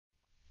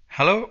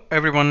Hello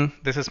everyone,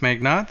 this is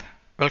Meganadha.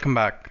 Welcome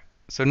back.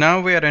 So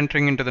now we are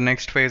entering into the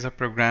next phase of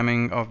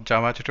programming of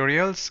Java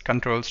tutorials,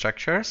 control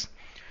structures.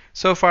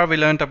 So far we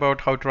learned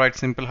about how to write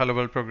simple hello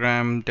world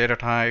program, data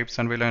types,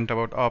 and we learned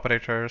about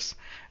operators,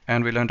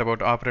 and we learned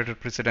about operator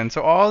precedence.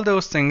 So all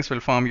those things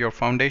will form your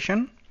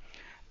foundation.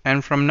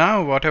 And from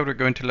now, whatever we're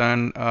going to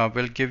learn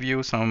will give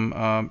you some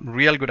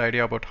real good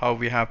idea about how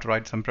we have to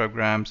write some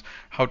programs,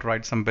 how to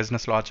write some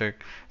business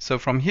logic. So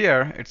from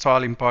here, it's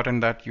all important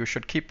that you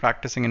should keep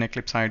practicing in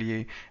Eclipse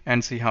IDE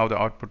and see how the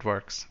output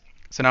works.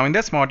 So now in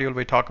this module,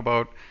 we talk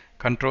about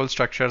control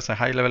structures, a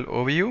high-level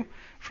overview.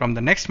 From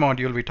the next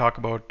module, we talk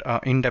about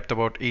in-depth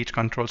about each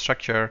control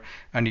structure,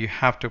 and you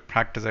have to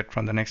practice it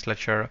from the next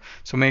lecture.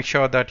 So make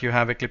sure that you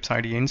have Eclipse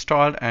IDE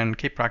installed and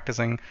keep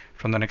practicing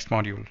from the next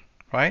module,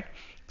 right?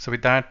 So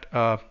with that,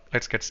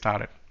 let's get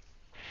started.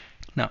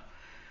 Now,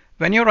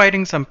 when you're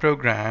writing some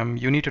program,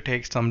 you need to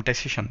take some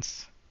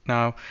decisions.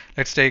 Now,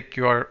 let's take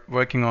you're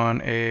working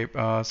on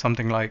a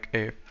something like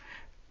a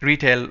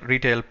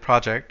retail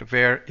project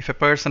where if a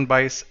person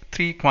buys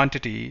 3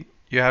 quantity,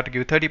 you have to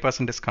give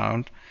 30%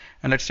 discount.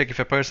 And let's take if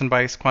a person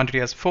buys quantity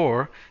as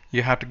 4,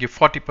 you have to give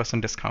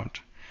 40% discount.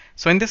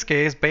 So in this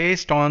case,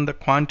 based on the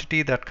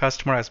quantity that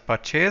customer has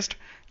purchased,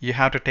 you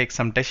have to take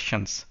some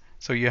decisions.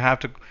 So you have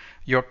to,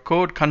 your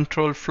code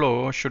control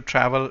flow should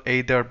travel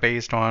either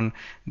based on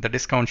the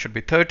discount should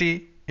be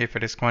 30, if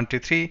it is quantity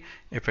 3,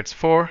 if it's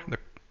 4,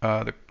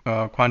 the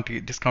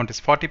quantity discount is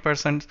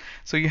 40%.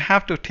 So you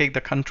have to take the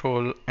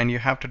control and you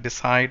have to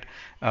decide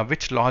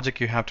which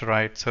logic you have to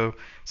write. So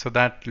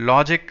that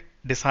logic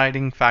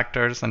deciding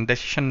factors and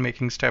decision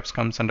making steps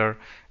comes under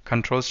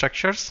control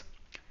structures.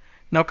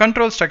 Now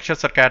control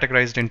structures are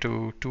categorized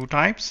into 2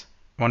 types.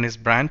 One is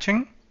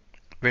branching,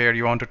 where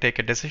you want to take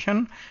a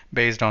decision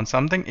based on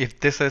something. If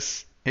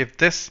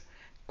this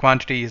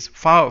quantity is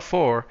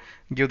 4,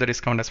 give the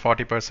discount as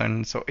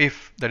 40%. So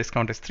if the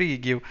discount is 3,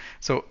 give.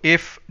 So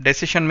if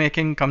decision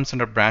making comes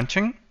under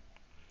branching,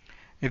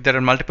 if there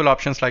are multiple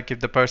options, like if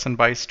the person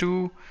buys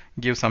 2,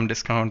 give some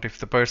discount. If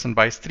the person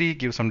buys 3,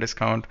 give some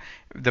discount.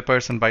 If the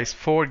person buys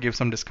 4, give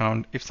some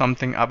discount. If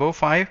something above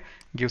 5,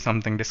 give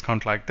something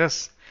discount like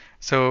this.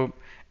 So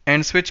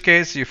in switch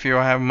case, if you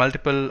have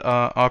multiple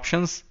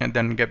options, and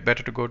then get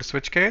better to go to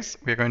switch case.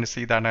 We're going to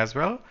see that as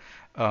well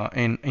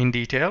in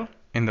detail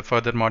in the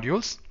further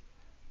modules.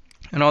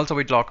 And also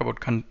we talk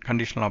about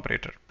conditional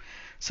operator.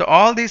 So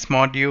all these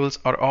modules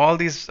or all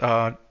these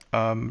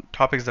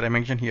topics that I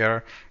mentioned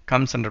here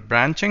comes under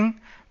branching,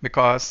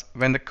 because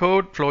when the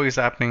code flow is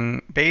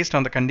happening based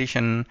on the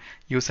condition,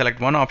 you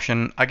select one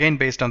option. Again,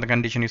 based on the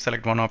condition, you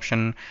select one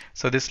option.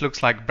 So this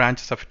looks like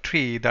branches of a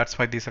tree. That's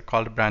why these are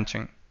called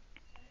branching.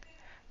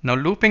 Now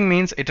looping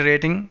means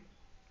iterating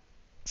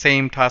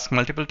same task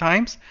multiple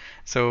times.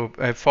 So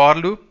a for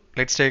loop,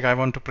 let's take I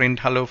want to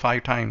print hello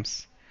 5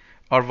 times.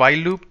 Or while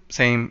loop,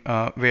 same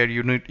where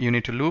you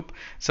need to loop.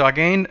 So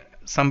again,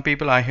 some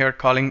people I hear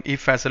calling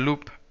if as a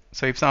loop.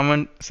 So if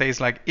someone says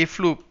like if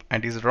loop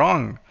and is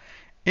wrong,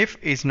 if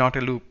is not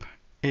a loop.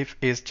 If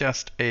is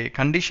just a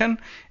condition.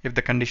 If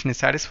the condition is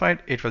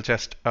satisfied, it will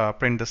just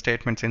print the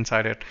statements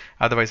inside it.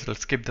 Otherwise, it will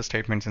skip the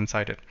statements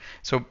inside it.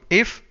 So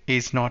if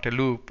is not a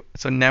loop.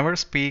 So never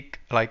speak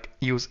like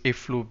use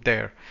if loop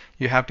there.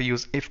 You have to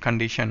use if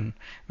condition.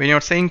 When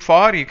you're saying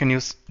for, you can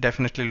use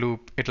definitely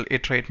loop. It will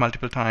iterate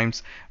multiple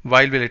times.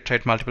 While will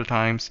iterate multiple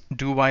times.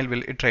 Do while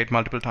will iterate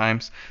multiple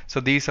times.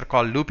 So these are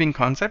called looping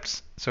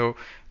concepts. So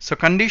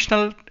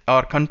conditional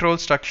or control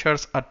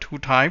structures are 2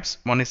 types.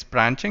 One is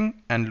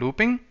branching and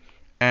looping.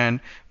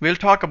 And we'll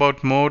talk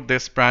about more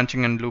this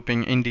branching and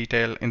looping in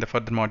detail in the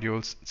further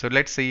modules. So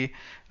let's see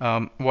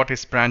what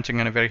is branching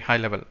on a very high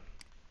level.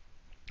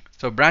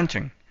 So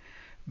branching.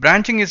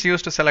 Branching is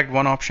used to select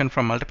one option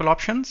from multiple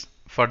options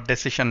for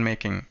decision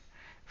making.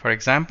 For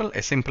example,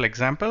 a simple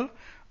example,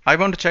 I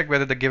want to check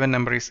whether the given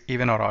number is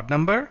even or odd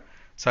number.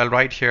 So I'll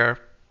write here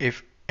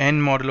if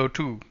n modulo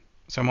 2.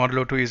 So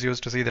modulo 2 is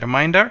used to see the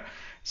remainder.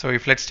 So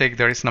if let's take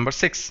there is number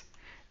 6.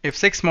 If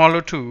 6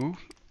 modulo 2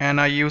 and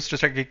I used to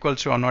check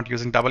equals to, I'm not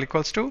using double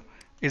equals to,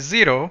 is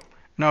 0.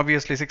 Now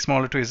obviously 6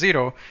 modulo 2 is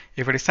 0.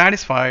 If it is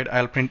satisfied,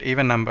 I'll print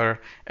even number,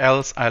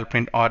 else I'll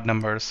print odd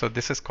numbers. So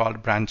this is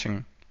called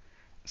branching.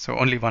 So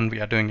only one we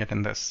are doing it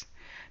in this.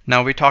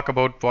 Now we talk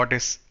about what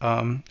is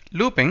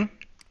looping.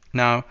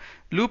 Now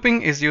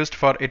looping is used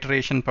for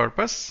iteration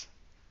purpose.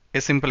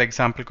 A simple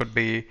example could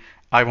be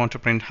I want to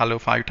print hello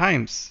 5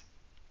 times.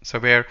 So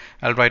where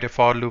I'll write a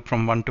for loop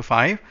from 1 to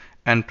 5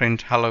 and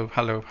print hello,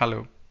 hello,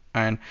 hello.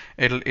 And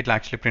it'll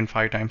actually print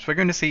 5 times. We're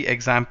going to see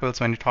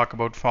examples when we talk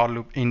about for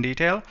loop in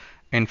detail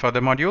in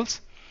further modules.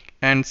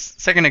 And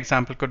second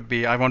example could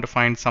be I want to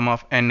find sum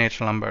of n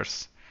natural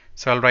numbers.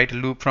 So I'll write a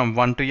loop from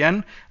 1 to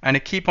n and I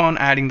keep on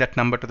adding that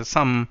number to the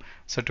sum,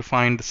 so to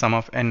find the sum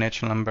of n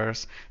natural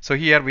numbers. So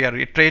here we are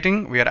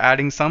iterating, we are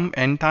adding sum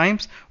n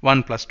times,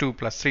 1 plus 2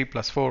 plus 3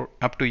 plus 4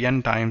 up to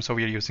n times. So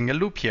we are using a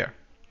loop here.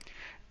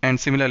 And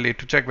similarly,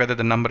 to check whether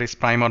the number is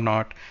prime or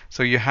not,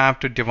 so you have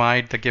to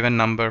divide the given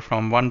number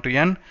from 1 to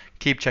n,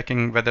 keep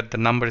checking whether the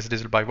number is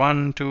divisible by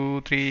 1,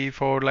 2, 3,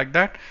 4, like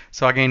that.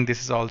 So again, this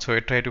is also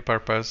iterative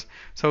purpose.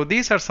 So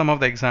these are some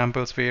of the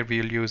examples where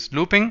we'll use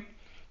looping.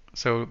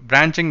 So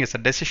branching is a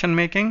decision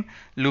making,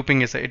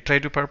 looping is an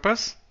iterative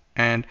purpose.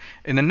 And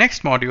in the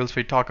next modules,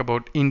 we talk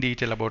about in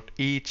detail about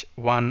each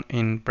one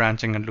in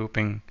branching and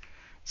looping.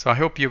 So I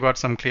hope you got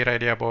some clear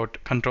idea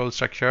about control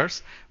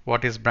structures,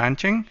 what is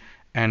branching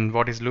and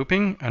what is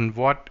looping, and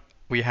what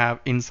we have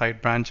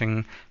inside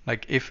branching,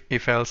 like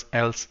if else,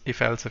 else,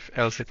 if else, if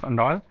else, if and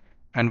all.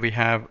 And we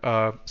have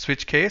a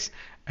switch case,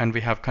 and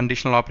we have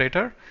conditional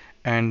operator.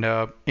 And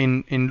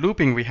in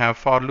looping, we have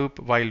for loop,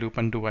 while loop,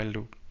 and do while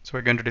loop. So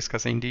we're going to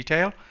discuss in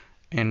detail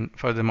in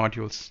further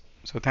modules.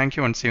 So thank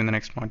you, and see you in the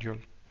next module.